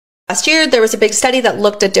Last year, there was a big study that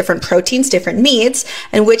looked at different proteins, different meats,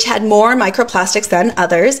 and which had more microplastics than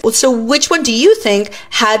others. So which one do you think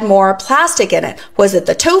had more plastic in it? Was it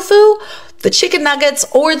the tofu, the chicken nuggets,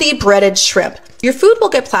 or the breaded shrimp? Your food will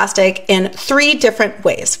get plastic in 3 different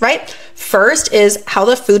ways, right? First is how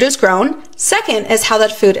the food is grown. Second is how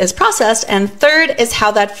that food is processed. And third is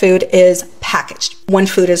how that food is packaged. When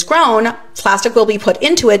food is grown, plastic will be put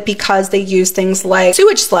into it because they use things like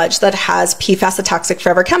sewage sludge that has PFAS, a toxic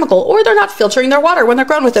forever chemical, or they're not filtering their water when they're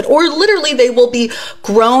grown with it, or literally they will be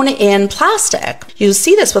grown in plastic. You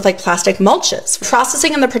see this with like plastic mulches.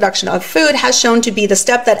 Processing and the production of food has shown to be the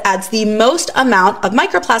step that adds the most amount of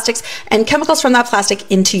microplastics and chemicals from that plastic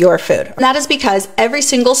into your food. And that is because every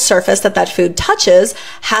single surface that food touches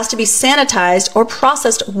has to be sanitized or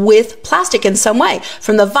processed with plastic in some way,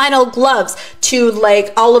 from the vinyl gloves to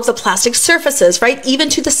like all of the plastic surfaces, right? Even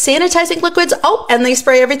to the sanitizing liquids. Oh, and they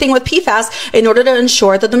spray everything with PFAS in order to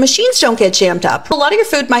ensure that the machines don't get jammed up. A lot of your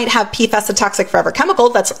food might have PFAS, a toxic forever chemical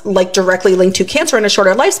that's like directly linked to cancer and a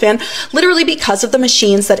shorter lifespan, literally because of the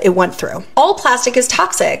machines that it went through. All plastic is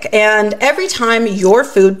toxic, and every time your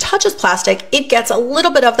food touches plastic, it gets a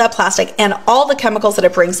little bit of that plastic and all the chemicals that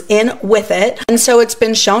it brings in with it. And so it's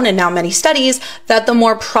been shown in now many studies that the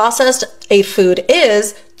more processed a food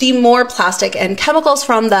is, the more plastic and chemicals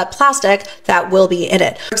from that plastic that will be in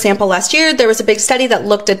it. For example, last year, there was a big study that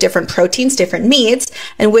looked at different proteins, different meats,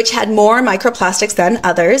 and which had more microplastics than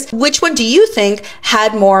others. Which one do you think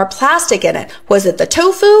had more plastic in it? Was it the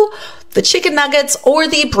tofu, the chicken nuggets, or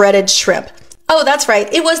the breaded shrimp? Oh, that's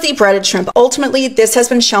right. It was the breaded shrimp. Ultimately, this has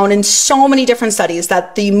been shown in so many different studies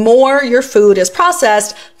that the more your food is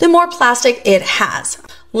processed, the more plastic it has.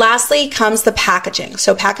 Lastly comes the packaging.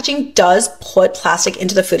 So packaging does put plastic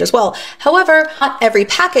into the food as well. However, not every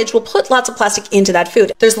package will put lots of plastic into that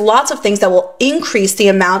food. There's lots of things that will increase the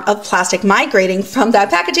amount of plastic migrating from that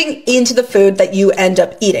packaging into the food that you end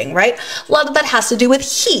up eating, right? A lot of that has to do with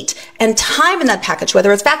heat and time in that package,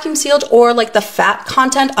 whether it's vacuum sealed or like the fat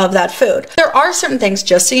content of that food. There are certain things,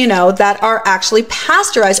 just so you know, that are actually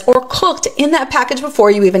pasteurized or cooked in that package before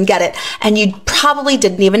you even get it. And you probably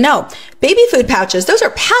didn't even know. Baby food pouches, those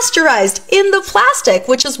are pasteurized in the plastic,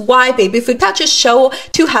 which is why baby food pouches show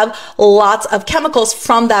to have lots of chemicals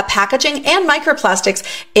from that packaging and microplastics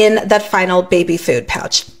in that final baby food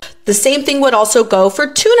pouch. The same thing would also go for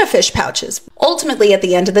tuna fish pouches. Ultimately, at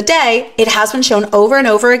the end of the day, it has been shown over and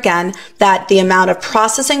over again that the amount of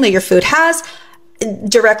processing that your food has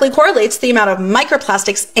directly correlates to the amount of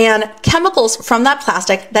microplastics and chemicals from that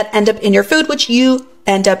plastic that end up in your food, which you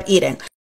end up eating.